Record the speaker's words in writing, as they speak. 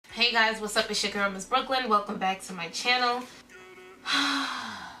Hey guys, what's up? It's your girl, Miss Brooklyn. Welcome back to my channel.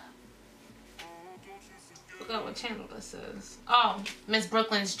 Forgot what channel this is. Oh, Miss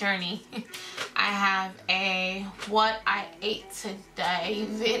Brooklyn's Journey. I have a what I ate today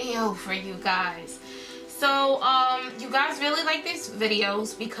video for you guys. So, you guys really like these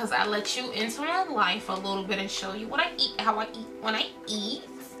videos because I let you into my life a little bit and show you what I eat, how I eat when I eat.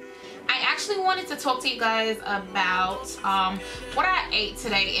 I actually wanted to talk to you guys about what I ate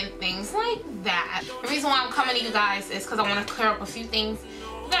today and things like that. The reason why I'm coming to you guys is because I want to clear up a few things.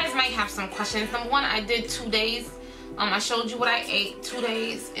 You guys might have some questions. Number one, I did 2 days. I showed you what I ate 2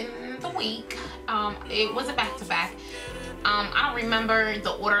 days in the week. It was a back-to-back. I don't remember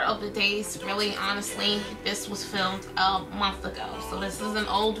the order of the days, really, honestly. This was filmed a month ago, so this is an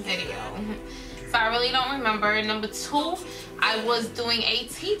old video. So I really don't remember. Number two, I was doing a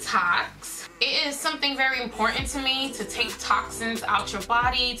detox. It is something very important to me to take toxins out your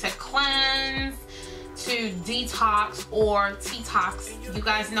body, to cleanse, to detox or detox. You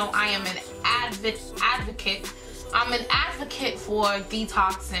guys know I am an advocate. I'm an advocate for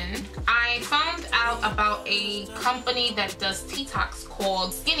detoxing. I found out about a company that does detox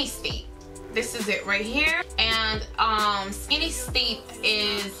called SkinnySteep. This is it right here. And SkinnySteep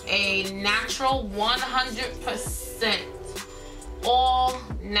is a natural 100% all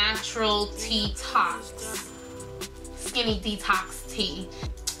natural detox. Skinny detox tea.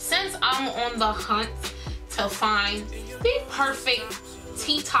 Since I'm on the hunt to find the perfect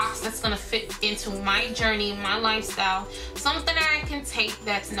detox that's gonna fit into my journey, my lifestyle, something that I can take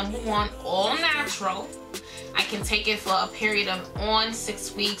that's number one, all natural. I can take it for a period of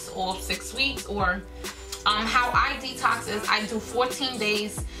 6 weeks or 6 weeks, or how I detox is I do 14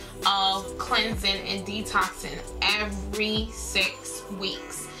 days of cleansing and detoxing every 6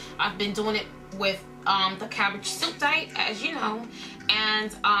 weeks. I've been doing it with the cabbage soup diet, as you know,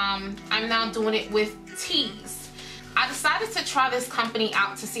 and I'm now doing it with teas. I decided to try this company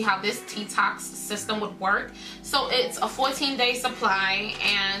out to see how this detox system would work. So it's a 14-day supply,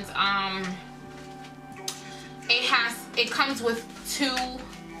 and it comes with 2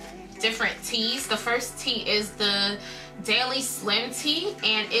 different teas. The first tea is the Daily Slim tea,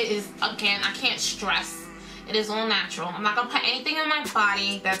 and it is, again, I can't stress, it is all natural. I'm not gonna put anything in my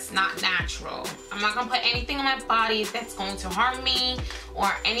body that's not natural. I'm not gonna put anything in my body that's going to harm me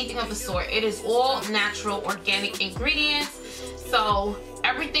or anything of the sort. It is all natural, organic ingredients. So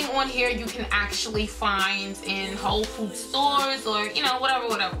everything on here you can actually find in Whole Food stores, or you know, whatever,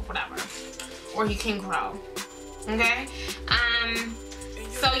 or you can grow. Okay.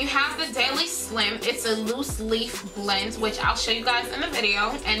 So you have the Daily Slim. It's a loose leaf blend, which I'll show you guys in the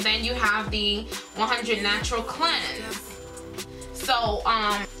video. And then you have the 100 Natural Cleanse. So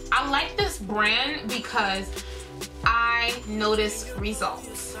I like this brand because I notice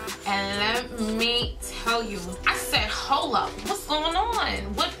results. And let me tell you, I said, hold up, what's going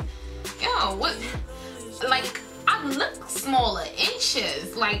on? Like, I look smaller,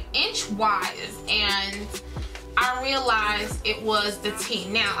 inches, like inch-wise, and I realized it was the tea.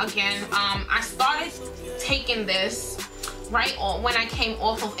 Now, again, I started taking this right on when I came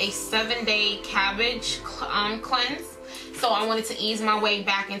off of a 7-day cabbage cleanse. So I wanted to ease my way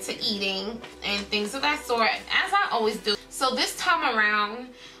back into eating and things of that sort, as I always do. So this time around,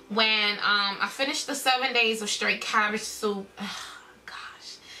 when I finished the 7 days of straight cabbage soup,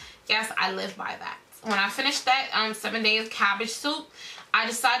 gosh, yes, I live by that. When I finished that 7 days of cabbage soup, I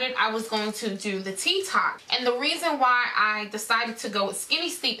decided I was going to do the detox. And the reason why I decided to go with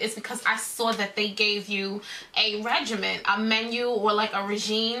SkinnySteep is because I saw that they gave you a regimen, a menu, or like a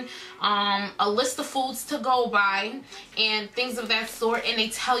regime, a list of foods to go by and things of that sort, and they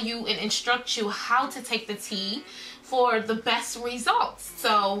tell you and instruct you how to take the tea for the best results.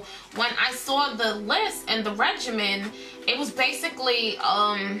 So when I saw the list and the regimen, it was basically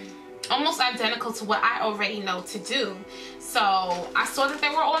almost identical to what I already know to do. So I saw that they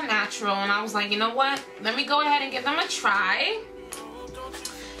were all natural, and I was like, you know what, let me go ahead and give them a try.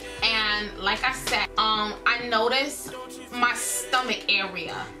 And like I said, I noticed my stomach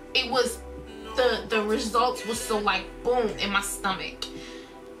area, it was the results was so like boom in my stomach.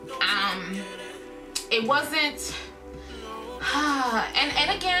 It wasn't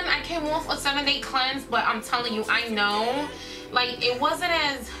and again, I came off a 7-day cleanse, but I'm telling you, I know, like, it wasn't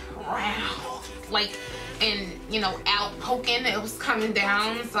as round, like, and you know, out poking. It was coming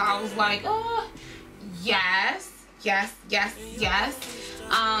down. So I was like, oh yes. You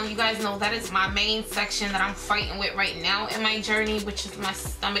guys know that is my main section that I'm fighting with right now in my journey, which is my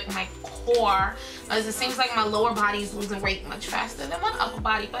stomach, my core, as it seems like my lower body is losing weight much faster than my upper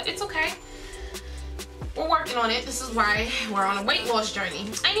body, but it's okay. we're working on it. This is why we're on a weight loss journey.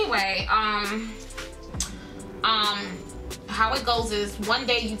 Anyway, how it goes is one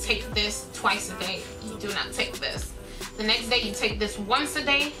day you take this twice a day. You do not take this. The next day you take this once a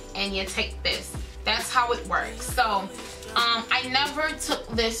day and you take this. That's how it works. So I never took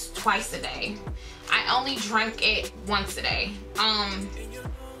this twice a day. I only drank it once a day.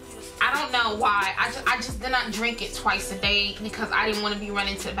 I don't know why. I just did not drink it twice a day because I didn't want to be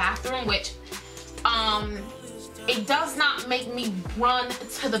running to the bathroom, which it does not make me run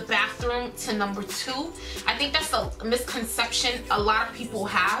to the bathroom to number 2. I think that's a misconception a lot of people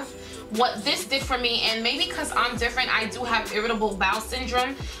have. What this did for me, and maybe because I'm different, I do have irritable bowel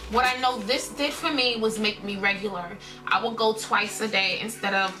syndrome. What I know this did for me was make me regular. I will go twice a day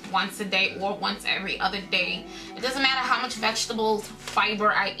instead of once a day or once every other day. It doesn't matter how much vegetables,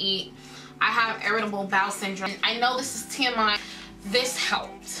 fiber I eat. I have irritable bowel syndrome. I know this is TMI. This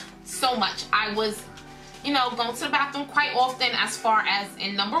helped so much. I was, you know, going to the bathroom quite often, as far as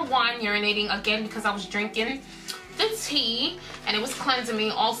in number 1, urinating again because I was drinking the tea and it was cleansing me.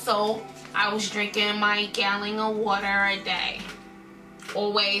 Also, I was drinking my gallon of water a day.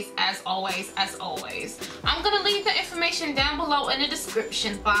 Always, as always, as always. I'm gonna leave the information down below in the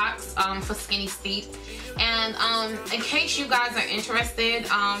description box for SkinnySteep. And in case you guys are interested,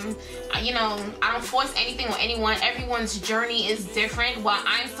 you know, I don't force anything on anyone. Everyone's journey is different. While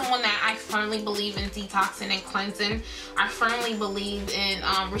I'm someone that I firmly believe in detoxing and cleansing, I firmly believe in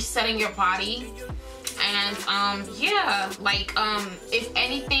resetting your body. And yeah, like if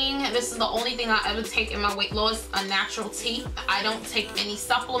anything, this is the only thing I ever take in my weight loss, a natural tea. I don't take any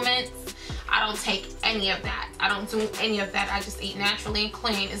supplements. I don't take any of that. I don't do any of that. I just eat naturally and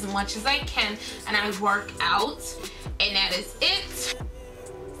clean as much as I can, and I work out, and that is it.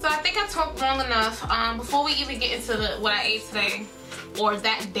 So I think I talked long enough. Before we even get into what I ate today, or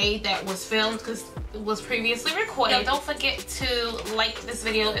that day that was filmed, because it was previously recorded. Don't forget to like this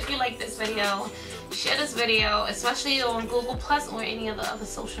video if you like this video. Share this video, especially on Google Plus or any of the other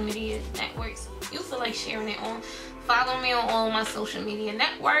social media networks you feel like sharing it on. Follow me on all my social media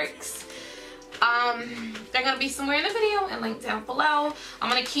networks. They're gonna be somewhere in the video and linked down below. I'm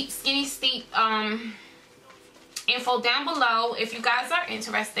gonna keep SkinnySteep info down below if you guys are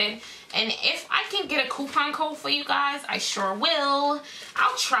interested. And if I can get a coupon code for you guys, I sure will.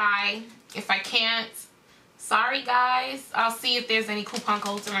 I'll try. If I can't, sorry guys. I'll see if there's any coupon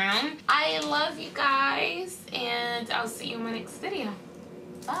codes around. I love you guys, and I'll see you in my next video.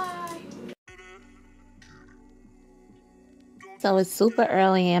 Bye. So it's super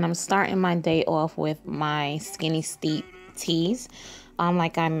early and I'm starting my day off with my SkinnySteep teas.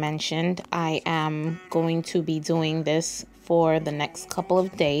 Like I mentioned, I am going to be doing this for the next couple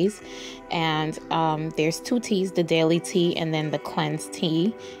of days, and there's 2 teas, the daily tea and then the cleanse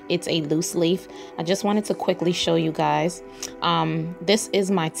tea. It's a loose leaf. I just wanted to quickly show you guys. This is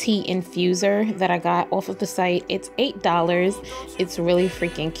my tea infuser that I got off of the site. It's $8. It's really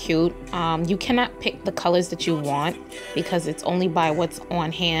freaking cute. You cannot pick the colors that you want because it's only by what's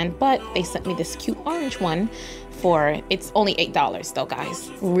on hand, but they sent me this cute orange one for, it's only $8 though, guys.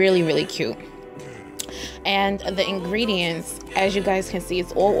 Really, really cute. And the ingredients, as you guys can see,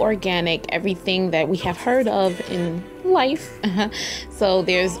 it's all organic, everything that we have heard of in life. So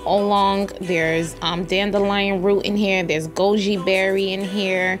there's oolong, there's dandelion root in here, there's goji berry in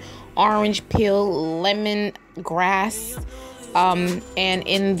here, orange peel, lemon grass, and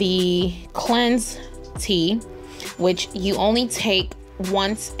in the cleanse tea, which you only take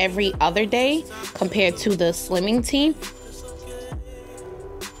once every other day compared to the slimming tea.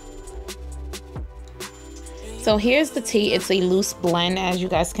 So here's the tea. It's a loose blend, as you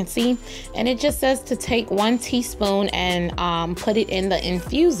guys can see, and it just says to take 1 teaspoon and put it in the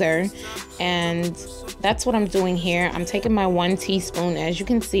infuser, and that's what I'm doing here. I'm taking my 1 teaspoon, as you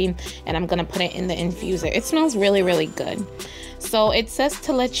can see, and I'm gonna put it in the infuser. It smells really, really good. So it says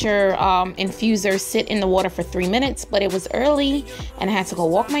to let your infuser sit in the water for 3 minutes, but it was early and I had to go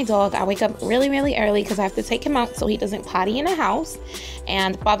walk my dog. I wake up really, really early because I have to take him out so he doesn't potty in the house.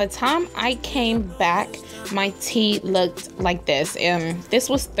 And by the time I came back, my tea looked like this. This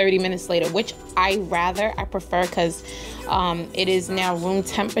was 30 minutes later, which I prefer because it is now room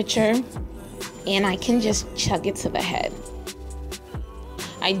temperature and I can just chug it to the head.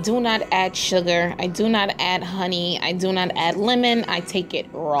 I do not add sugar. I do not add honey. I do not add lemon. I take it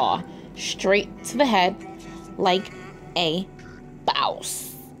raw, straight to the head, like a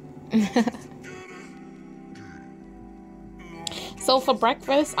boss. So for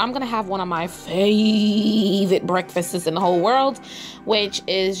breakfast, I'm gonna have one of my favorite breakfasts in the whole world, which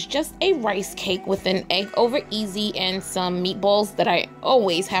is just a rice cake with an egg over easy and some meatballs that I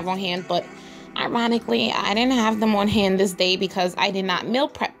always have on hand, but Ironically, I didn't have them on hand this day because I did not meal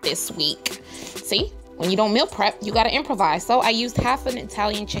prep this week. See? When you don't meal prep, you gotta improvise. So I used half an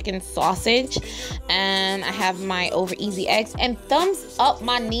Italian chicken sausage, and I have my over easy eggs, and thumbs up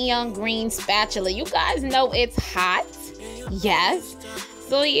my neon green spatula. You guys know it's hot. Yes.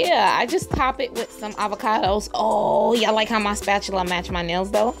 So yeah, I just top it with some avocados. Oh, y'all like how my spatula match my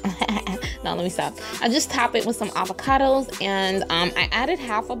nails though? No, let me stop. I just top it with some avocados, and I added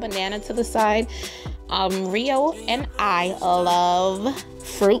half a banana to the side. Rio and I love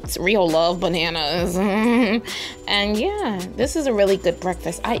fruits. Rio love bananas. And yeah, this is a really good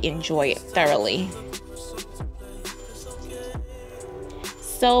breakfast. I enjoy it thoroughly.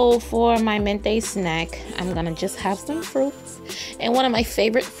 So for my midday snack, I'm gonna just have some fruits. And one of my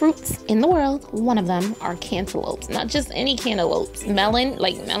favorite fruits in the world, one of them are cantaloupes. Not just any cantaloupes. Melon,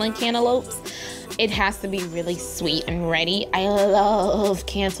 like melon cantaloupes. It has to be really sweet and ready. I love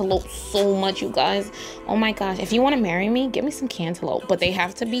cantaloupe so much, you guys. Oh my gosh. If you want to marry me, give me some cantaloupe. But they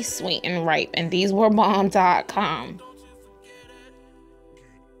have to be sweet and ripe. And these were bomb.com.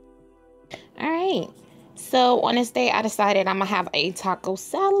 Alright. So on this day, I decided I'm going to have a taco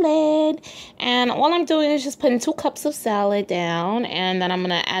salad. And all I'm doing is just putting 2 cups of salad down. And then I'm going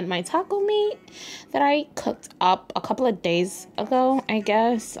to add my taco meat that I cooked up a couple of days ago, I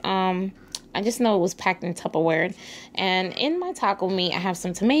guess. I just know it was packed in Tupperware. And in my taco meat, I have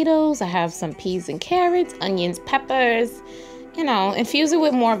some tomatoes. I have some peas and carrots, onions, peppers. You know, infuse it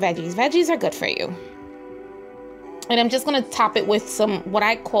with more veggies. Veggies are good for you. And I'm just going to top it with some what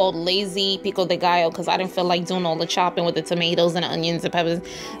I call lazy pico de gallo, because I didn't feel like doing all the chopping with the tomatoes and the onions and peppers.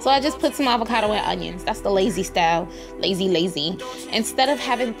 So I just put some avocado and onions. That's the lazy style. Lazy. Instead of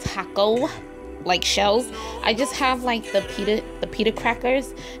having taco like shells, I just have like the pita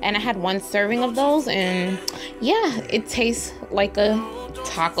crackers, and I had 1 serving of those, and yeah, it tastes like a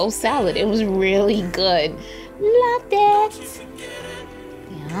taco salad. It was really good. Loved it.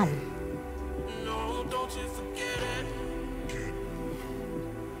 Yum.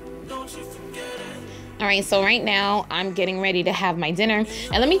 All right, so right now I'm getting ready to have my dinner,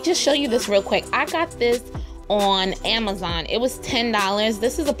 and let me just show you this real quick. I got this on Amazon. It was $10.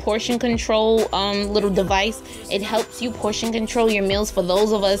 This is a portion control little device. It helps you portion control your meals for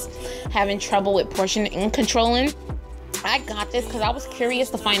those of us having trouble with portion controlling. I got this because I was curious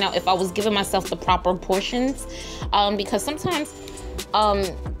to find out if I was giving myself the proper portions, because sometimes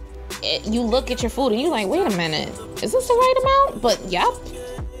you look at your food and you're like, wait a minute, is this the right amount? But yep,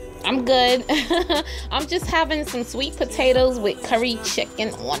 I'm good. I'm just having some sweet potatoes with curry chicken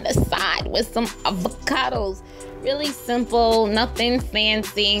on the side with some avocados. Really simple, nothing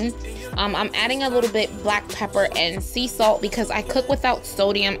fancy. I'm adding a little bit black pepper and sea salt because I cook without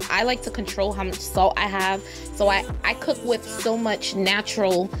sodium. I like to control how much salt I have. So I cook with so much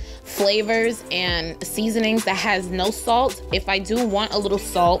natural flavors and seasonings that has no salt. If I do want a little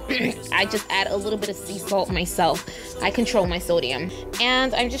salt, I just add a little bit of sea salt myself. I control my sodium.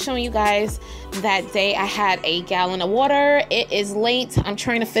 And I'm just showing you guys that day I had a gallon of water. It is late. I'm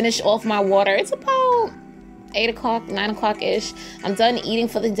trying to finish off my water. It's about 8 o'clock, 9 o'clock ish. I'm done eating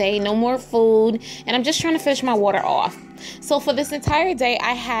for the day, no more food, and I'm just trying to finish my water off. So for this entire day,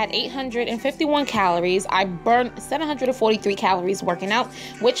 I had 851 calories. I burned 743 calories working out,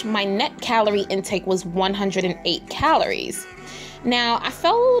 which my net calorie intake was 108 calories. Now, I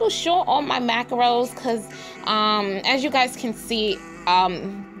fell a little short on my macros because, as you guys can see,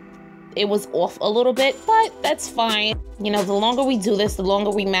 it was off a little bit, but that's fine. You know, the longer we do this, the longer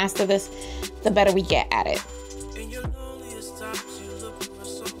we master this, the better we get at it.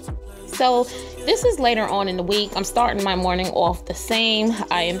 So this is later on in the week. I'm starting my morning off the same.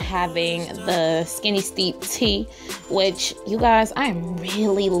 I am having the SkinnySteep tea, which, you guys, I am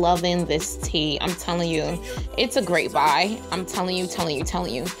really loving this tea. I'm telling you, it's a great buy. I'm telling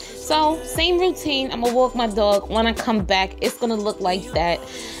you. So same routine. I'm gonna walk my dog. When I come back, it's gonna look like that,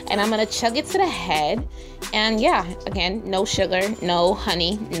 and I'm gonna chug it to the head. And yeah, again, no sugar, no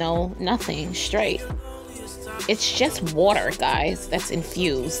honey, no nothing, straight. It's just water, guys, that's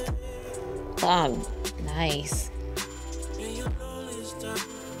infused. Nice.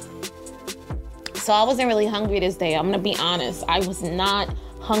 So I wasn't really hungry this day. I'm gonna be honest. I was not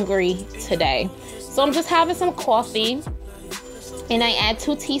hungry today. So I'm just having some coffee, and I add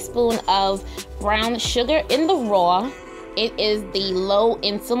 2 teaspoons of brown sugar in the raw. It is the low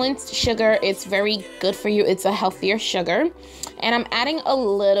insulin sugar. It's very good for you. It's a healthier sugar. And I'm adding a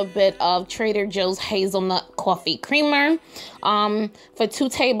little bit of Trader Joe's hazelnut coffee creamer. For 2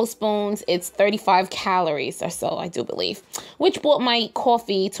 tablespoons, it's 35 calories or so, I do believe, which brought my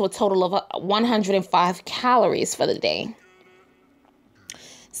coffee to a total of 105 calories for the day.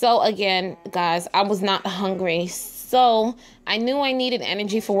 So again, guys, I was not hungry. So I knew I needed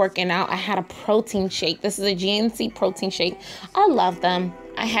energy for working out. I had a protein shake. This is a GNC protein shake. I love them.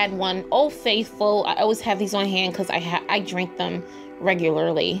 I had one, Old Faithful. I always have these on hand because I drink them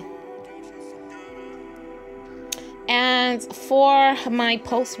regularly. And for my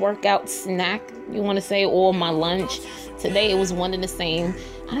post-workout snack, you want to say, or my lunch, today it was one and the same.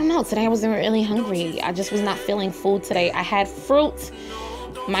 I don't know. Today I wasn't really hungry. I just was not feeling food today. I had fruit.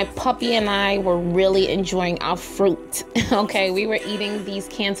 My puppy and I were really enjoying our fruit. Okay, we were eating these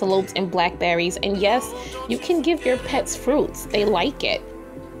cantaloupes and blackberries. And yes, you can give your pets fruits. They like it.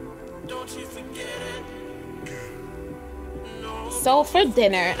 So for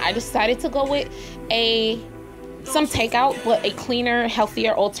dinner, I decided to go with some takeout, but a cleaner,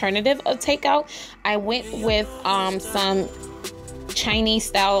 healthier alternative of takeout. I went with some Chinese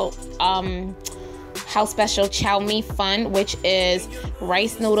style house special chow mein fun, which is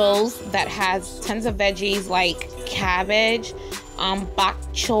rice noodles that has tons of veggies like cabbage, bok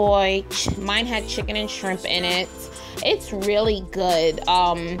choy. Mine had chicken and shrimp in it. It's really good.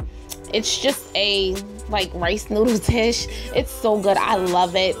 It's just a like rice noodle dish. It's so good. I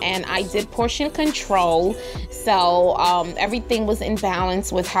love it. And I did portion control, so everything was in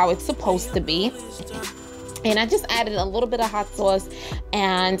balance with how it's supposed to be. And I just added a little bit of hot sauce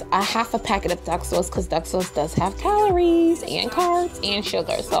and a half a packet of duck sauce, because duck sauce does have calories and carbs and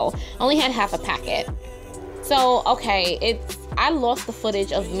sugar. So I only had half a packet. So okay, I lost the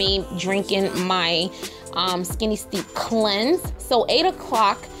footage of me drinking my SkinnySteep cleanse. So 8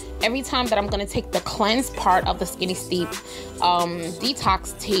 o'clock, every time that I'm going to take the cleanse part of the SkinnySteep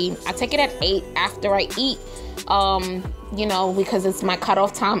detox tea, I take it at 8 after I eat, you know, because it's my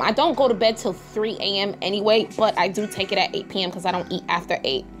cutoff time. I don't go to bed till 3 a.m. anyway, but I do take it at 8 p.m. because I don't eat after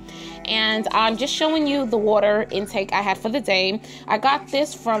 8. And I'm just showing you the water intake I had for the day. I got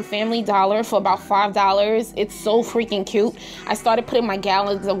this from Family Dollar for about $5. It's so freaking cute. I started putting my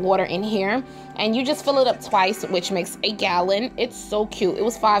gallons of water in here, and you just fill it up twice, which makes a gallon. It's so cute. It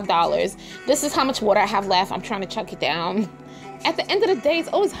was $5. This is how much water I have left. I'm trying to chuck it down. At the end of the day, it's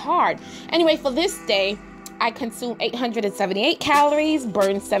always hard. Anyway, for this day, I consumed 878 calories,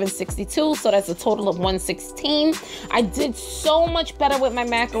 burned 762, so that's a total of 116. I did so much better with my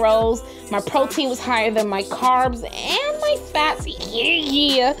macros. My protein was higher than my carbs and my fats.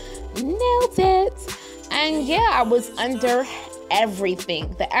 Yeah, nailed it. And yeah, I was under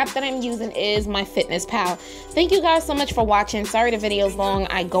everything. The app that I'm using is MyFitnessPal. Thank you guys so much for watching. Sorry the video's long.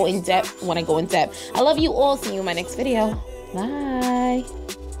 I go in depth when I go in depth. I love you all. See you in my next video. Bye.